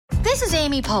This is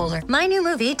Amy Poehler. My new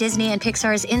movie, Disney and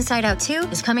Pixar's Inside Out 2,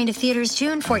 is coming to theaters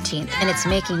June 14th, and it's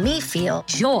making me feel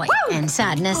joy and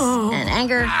sadness and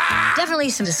anger, definitely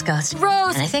some disgust, and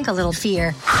I think a little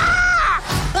fear.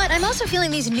 But I'm also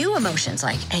feeling these new emotions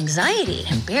like anxiety,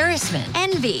 embarrassment,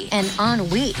 envy, and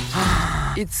ennui.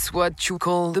 It's what you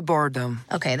call the boredom.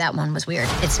 Okay, that one was weird.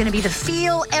 It's gonna be the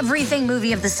feel everything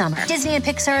movie of the summer. Disney and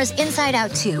Pixar's Inside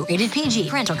Out 2, rated PG.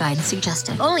 Parental guidance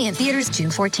suggested. Only in theaters June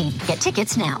 14th. Get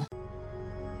tickets now.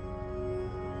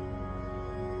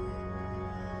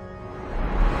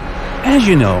 As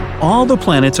you know, all the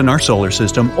planets in our solar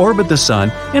system orbit the sun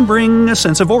and bring a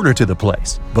sense of order to the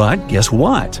place. But guess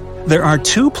what? There are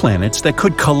two planets that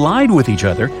could collide with each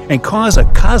other and cause a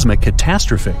cosmic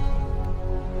catastrophe.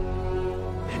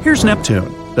 Here's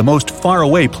Neptune, the most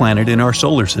faraway planet in our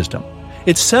solar system.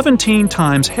 It's 17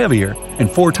 times heavier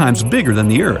and 4 times bigger than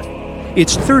the Earth.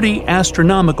 It's 30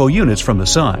 astronomical units from the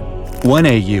Sun. 1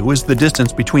 AU is the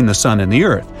distance between the Sun and the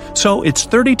Earth, so it's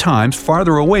 30 times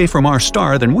farther away from our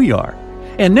star than we are.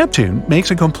 And Neptune makes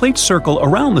a complete circle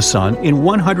around the Sun in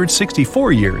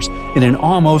 164 years in an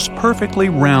almost perfectly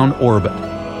round orbit.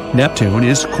 Neptune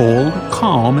is cold,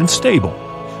 calm, and stable.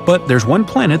 But there's one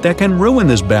planet that can ruin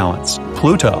this balance: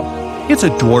 Pluto. It's a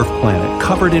dwarf planet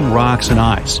covered in rocks and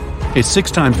ice. It's 6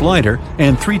 times lighter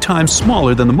and 3 times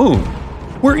smaller than the Moon.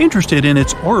 We're interested in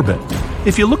its orbit.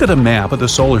 If you look at a map of the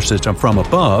solar system from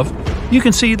above, you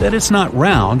can see that it's not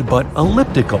round but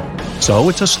elliptical, so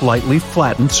it's a slightly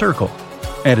flattened circle.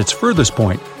 At its furthest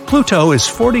point, Pluto is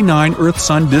 49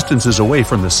 Earth-Sun distances away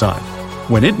from the Sun.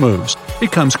 When it moves,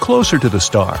 it comes closer to the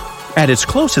star. At its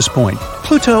closest point,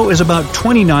 Pluto is about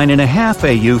 29.5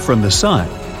 AU from the Sun.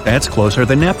 That's closer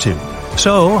than Neptune.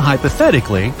 So,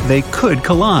 hypothetically, they could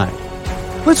collide.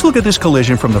 Let's look at this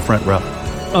collision from the front row.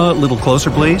 A little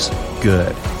closer, please.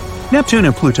 Good. Neptune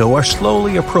and Pluto are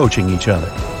slowly approaching each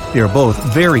other. They are both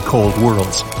very cold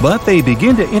worlds, but they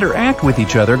begin to interact with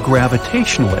each other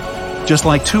gravitationally. Just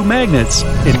like two magnets,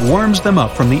 it warms them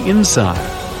up from the inside.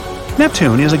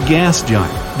 Neptune is a gas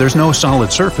giant. There's no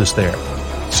solid surface there,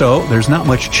 so there's not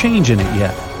much change in it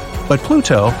yet. But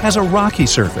Pluto has a rocky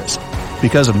surface.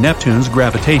 Because of Neptune's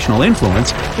gravitational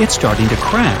influence, it's starting to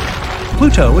crack.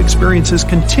 Pluto experiences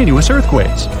continuous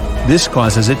earthquakes. This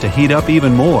causes it to heat up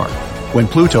even more. When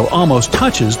Pluto almost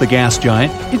touches the gas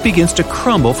giant, it begins to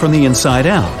crumble from the inside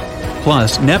out.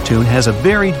 Plus, Neptune has a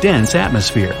very dense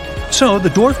atmosphere, so the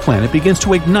dwarf planet begins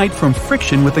to ignite from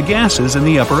friction with the gases in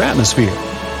the upper atmosphere.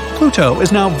 Pluto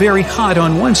is now very hot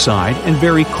on one side and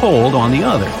very cold on the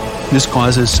other. This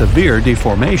causes severe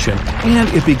deformation, and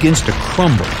it begins to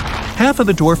crumble. Half of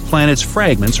the dwarf planet's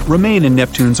fragments remain in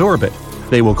Neptune's orbit.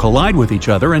 They will collide with each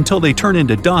other until they turn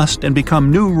into dust and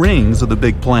become new rings of the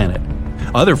big planet.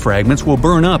 Other fragments will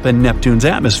burn up in Neptune's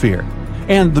atmosphere,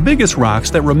 and the biggest rocks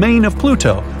that remain of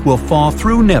Pluto will fall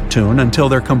through Neptune until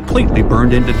they're completely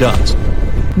burned into dust.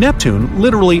 Neptune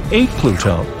literally ate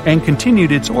Pluto and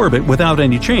continued its orbit without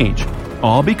any change,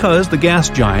 all because the gas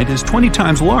giant is 20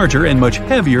 times larger and much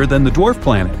heavier than the dwarf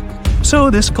planet. So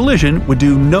this collision would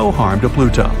do no harm to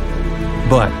Pluto.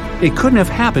 But it couldn't have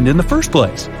happened in the first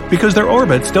place, because their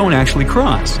orbits don't actually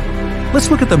cross. Let's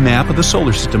look at the map of the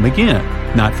solar system again,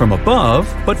 not from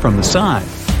above, but from the side.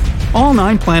 All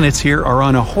 9 planets here are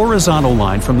on a horizontal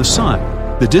line from the Sun.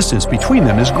 The distance between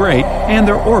them is great, and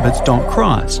their orbits don't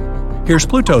cross. Here's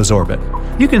Pluto's orbit.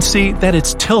 You can see that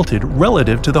it's tilted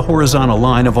relative to the horizontal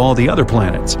line of all the other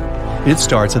planets. It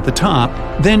starts at the top,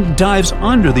 then dives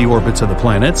under the orbits of the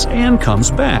planets and comes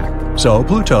back. So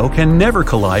Pluto can never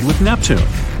collide with Neptune.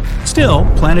 Still,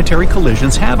 planetary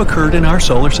collisions have occurred in our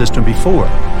solar system before,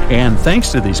 and thanks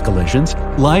to these collisions,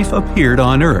 life appeared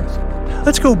on Earth.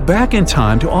 Let's go back in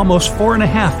time to almost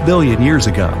 4.5 billion years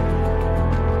ago.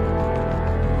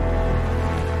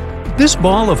 This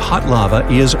ball of hot lava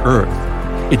is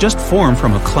Earth. It just formed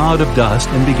from a cloud of dust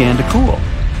and began to cool.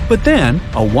 But then,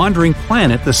 a wandering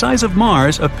planet the size of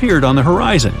Mars appeared on the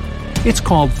horizon. It's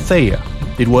called Theia.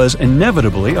 It was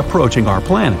inevitably approaching our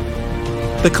planet.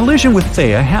 The collision with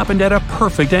Theia happened at a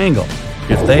perfect angle.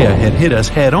 If Theia had hit us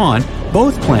head-on,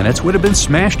 both planets would have been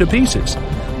smashed to pieces.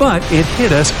 But it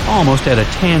hit us almost at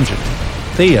a tangent.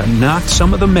 Theia knocked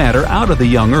some of the matter out of the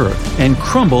young Earth and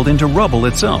crumbled into rubble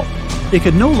itself. It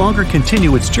could no longer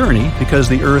continue its journey because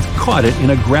the Earth caught it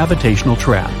in a gravitational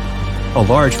trap. A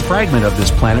large fragment of this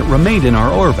planet remained in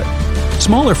our orbit.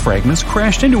 Smaller fragments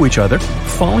crashed into each other,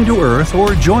 falling to Earth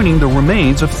or joining the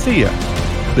remains of Theia.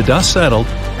 The dust settled,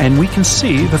 and we can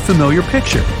see the familiar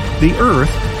picture, the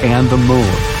Earth and the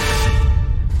Moon.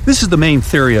 This is the main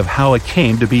theory of how it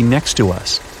came to be next to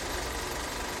us.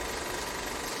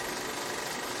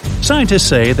 Scientists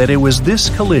say that it was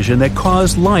this collision that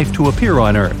caused life to appear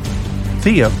on Earth.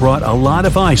 Thea brought a lot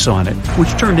of ice on it, which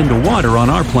turned into water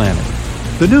on our planet.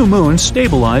 The new moon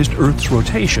stabilized Earth's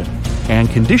rotation, and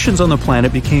conditions on the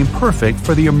planet became perfect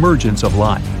for the emergence of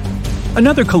life.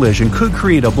 Another collision could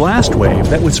create a blast wave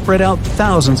that would spread out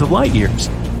thousands of light years.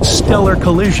 Stellar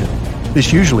collision.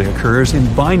 This usually occurs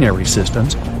in binary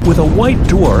systems with a white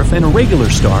dwarf and a regular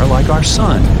star like our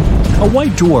Sun. A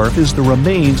white dwarf is the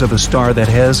remains of a star that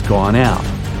has gone out.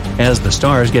 As the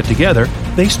stars get together,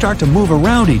 they start to move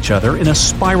around each other in a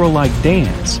spiral-like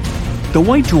dance. The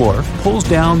white dwarf pulls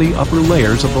down the upper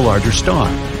layers of the larger star.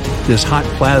 This hot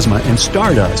plasma and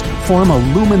stardust form a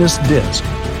luminous disk.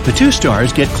 The two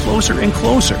stars get closer and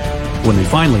closer. When they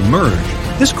finally merge,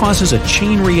 this causes a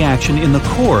chain reaction in the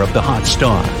core of the hot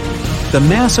star. The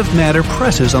massive matter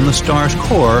presses on the star's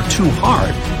core too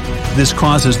hard. This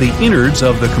causes the innards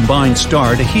of the combined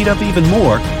star to heat up even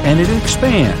more, and it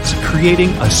expands, creating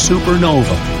a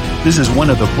supernova. This is one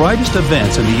of the brightest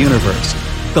events in the universe.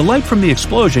 The light from the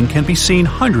explosion can be seen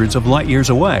hundreds of light years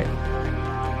away.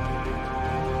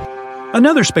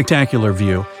 Another spectacular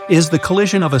view is the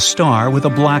collision of a star with a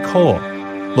black hole.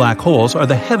 Black holes are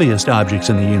the heaviest objects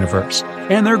in the universe,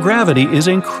 and their gravity is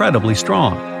incredibly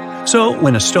strong. So,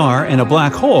 when a star and a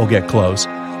black hole get close,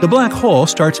 the black hole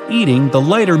starts eating the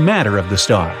lighter matter of the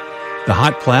star. The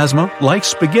hot plasma, like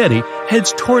spaghetti,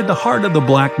 heads toward the heart of the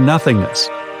black nothingness.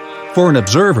 For an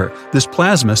observer, this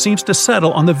plasma seems to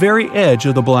settle on the very edge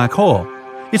of the black hole.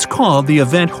 It's called the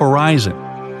event horizon.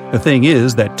 The thing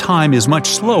is that time is much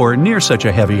slower near such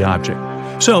a heavy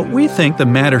object. So we think the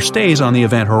matter stays on the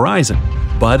event horizon,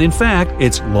 but in fact,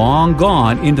 it's long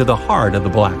gone into the heart of the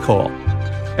black hole.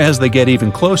 As they get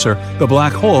even closer, the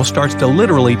black hole starts to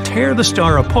literally tear the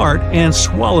star apart and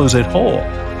swallows it whole.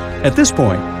 At this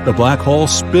point, the black hole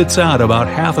spits out about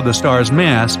half of the star's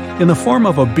mass in the form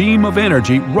of a beam of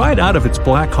energy right out of its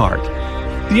black heart.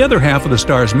 The other half of the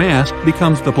star's mass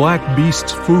becomes the black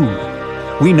beast's food.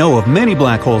 We know of many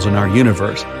black holes in our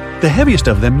universe. The heaviest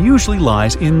of them usually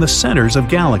lies in the centers of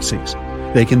galaxies.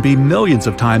 They can be millions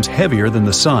of times heavier than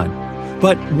the Sun.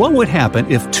 But what would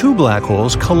happen if two black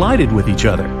holes collided with each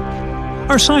other?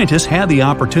 Our scientists had the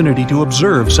opportunity to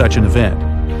observe such an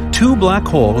event. Two black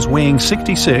holes weighing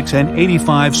 66 and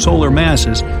 85 solar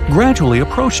masses gradually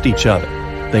approached each other.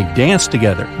 They danced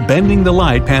together, bending the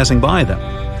light passing by them.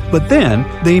 But then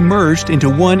they merged into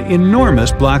one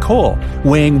enormous black hole,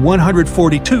 weighing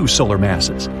 142 solar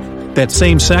masses. That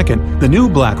same second, the new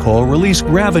black hole released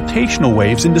gravitational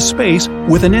waves into space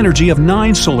with an energy of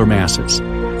 9 solar masses.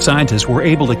 Scientists were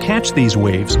able to catch these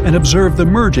waves and observe the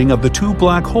merging of the two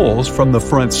black holes from the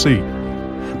front seat.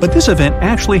 But this event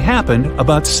actually happened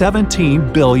about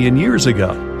 17 billion years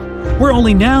ago. We're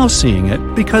only now seeing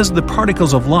it because the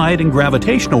particles of light and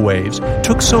gravitational waves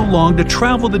took so long to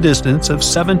travel the distance of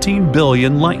 17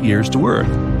 billion light years to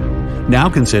Earth. Now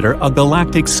consider a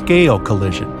galactic scale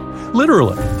collision.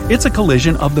 Literally, it's a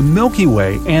collision of the Milky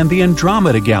Way and the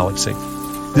Andromeda galaxy.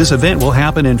 This event will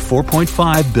happen in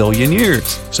 4.5 billion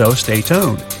years, so stay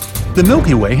tuned. The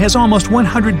Milky Way has almost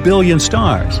 100 billion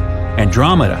stars.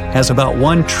 Andromeda has about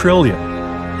 1 trillion.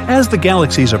 As the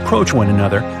galaxies approach one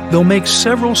another, they'll make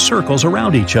several circles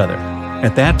around each other.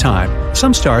 At that time,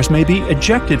 some stars may be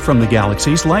ejected from the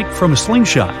galaxies like from a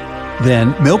slingshot.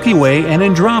 Then Milky Way and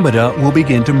Andromeda will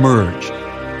begin to merge.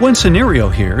 One scenario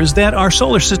here is that our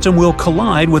solar system will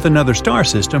collide with another star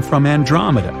system from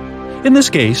Andromeda. In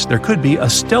this case, there could be a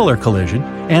stellar collision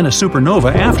and a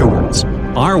supernova afterwards.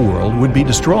 Our world would be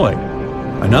destroyed.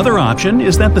 Another option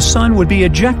is that the Sun would be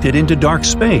ejected into dark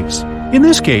space. In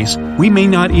this case, we may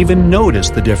not even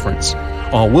notice the difference.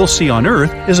 All we'll see on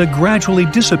Earth is a gradually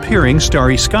disappearing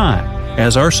starry sky,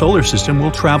 as our solar system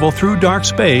will travel through dark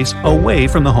space away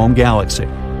from the home galaxy.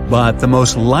 But the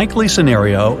most likely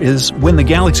scenario is when the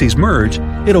galaxies merge,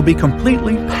 it'll be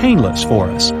completely painless for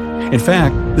us. In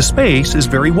fact, the space is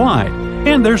very wide,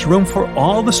 and there's room for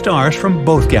all the stars from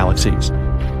both galaxies.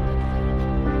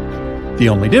 The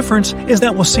only difference is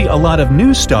that we'll see a lot of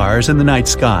new stars in the night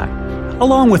sky,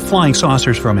 along with flying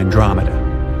saucers from Andromeda.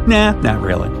 Nah, not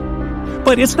really.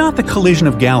 But it's not the collision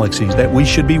of galaxies that we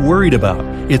should be worried about.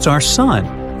 It's our Sun.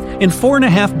 In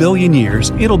 4.5 billion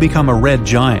years, it'll become a red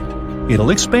giant.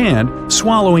 It'll expand,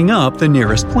 swallowing up the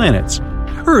nearest planets.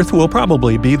 Earth will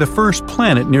probably be the first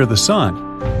planet near the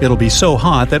Sun. It'll be so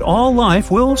hot that all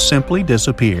life will simply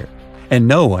disappear, and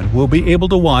no one will be able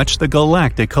to watch the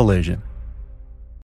galactic collision.